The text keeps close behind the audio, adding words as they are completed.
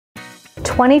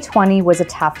2020 was a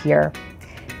tough year.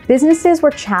 Businesses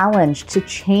were challenged to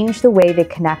change the way they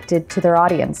connected to their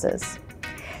audiences.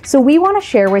 So we want to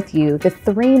share with you the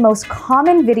 3 most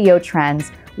common video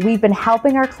trends we've been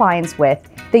helping our clients with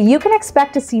that you can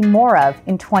expect to see more of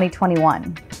in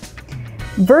 2021.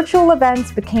 Virtual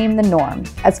events became the norm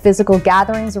as physical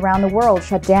gatherings around the world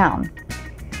shut down.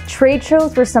 Trade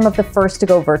shows were some of the first to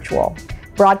go virtual,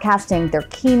 broadcasting their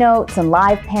keynotes and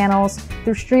live panels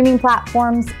through streaming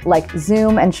platforms like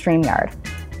Zoom and StreamYard.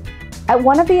 At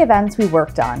one of the events we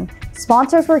worked on,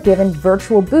 sponsors were given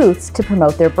virtual booths to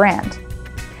promote their brand.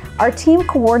 Our team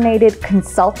coordinated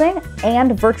consulting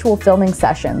and virtual filming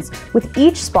sessions with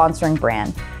each sponsoring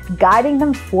brand, guiding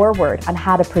them forward on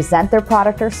how to present their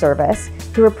product or service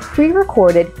through a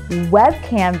pre-recorded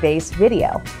webcam-based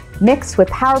video mixed with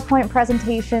PowerPoint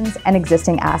presentations and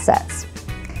existing assets.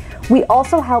 We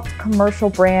also helped commercial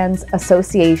brands,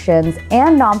 associations,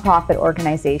 and nonprofit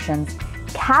organizations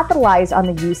capitalize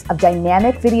on the use of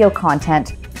dynamic video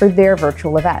content for their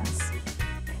virtual events.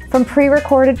 From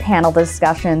pre-recorded panel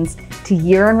discussions to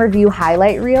year-in-review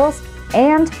highlight reels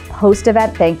and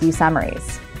post-event thank you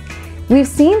summaries. We've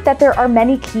seen that there are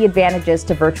many key advantages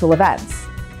to virtual events.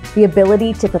 The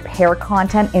ability to prepare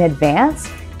content in advance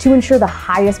to ensure the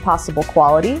highest possible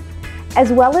quality,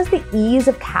 as well as the ease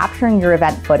of capturing your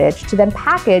event footage to then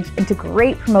package into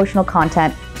great promotional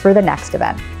content for the next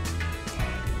event.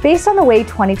 Based on the way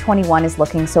 2021 is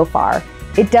looking so far,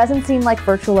 it doesn't seem like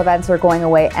virtual events are going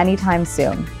away anytime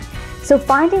soon. So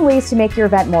finding ways to make your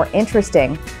event more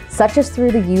interesting, such as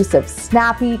through the use of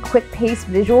snappy, quick-paced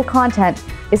visual content,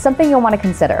 is something you'll want to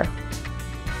consider.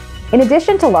 In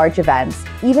addition to large events,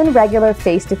 even regular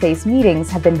face-to-face meetings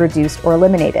have been reduced or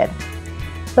eliminated.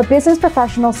 But business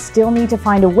professionals still need to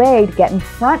find a way to get in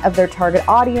front of their target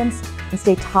audience and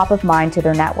stay top of mind to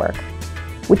their network,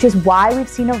 which is why we've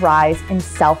seen a rise in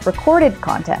self-recorded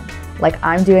content, like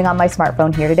I'm doing on my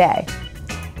smartphone here today.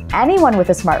 Anyone with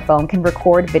a smartphone can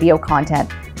record video content,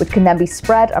 which can then be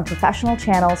spread on professional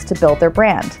channels to build their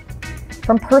brand.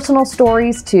 From personal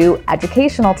stories to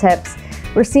educational tips,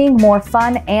 we're seeing more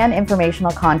fun and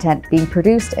informational content being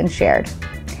produced and shared.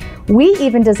 We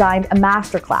even designed a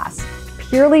masterclass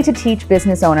purely to teach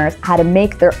business owners how to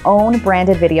make their own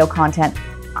branded video content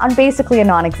on basically a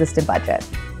non-existent budget.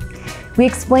 We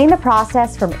explain the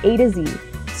process from A to Z,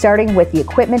 starting with the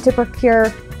equipment to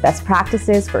procure, best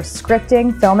practices for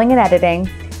scripting, filming, and editing,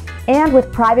 and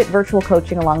with private virtual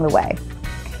coaching along the way.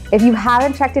 If you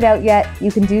haven't checked it out yet,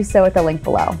 you can do so at the link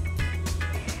below.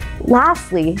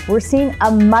 Lastly, we're seeing a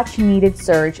much-needed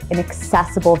surge in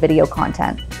accessible video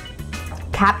content.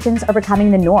 Captions are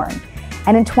becoming the norm,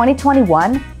 and in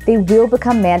 2021, they will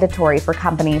become mandatory for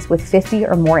companies with 50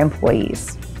 or more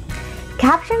employees.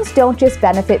 Captions don't just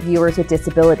benefit viewers with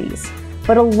disabilities,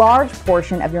 but a large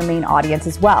portion of your main audience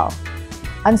as well.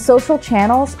 On social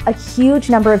channels, a huge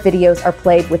number of videos are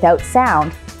played without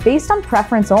sound based on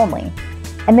preference only,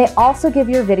 and they also give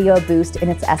your video a boost in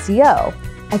its SEO,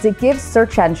 as it gives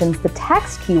search engines the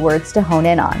text keywords to hone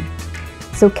in on.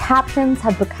 So captions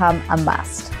have become a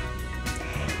must.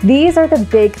 These are the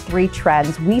big 3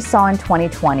 trends we saw in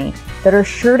 2020 that are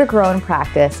sure to grow in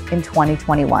practice in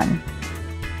 2021.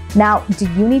 Now,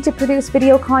 do you need to produce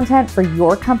video content for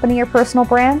your company or personal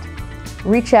brand?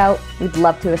 Reach out, we'd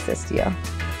love to assist you.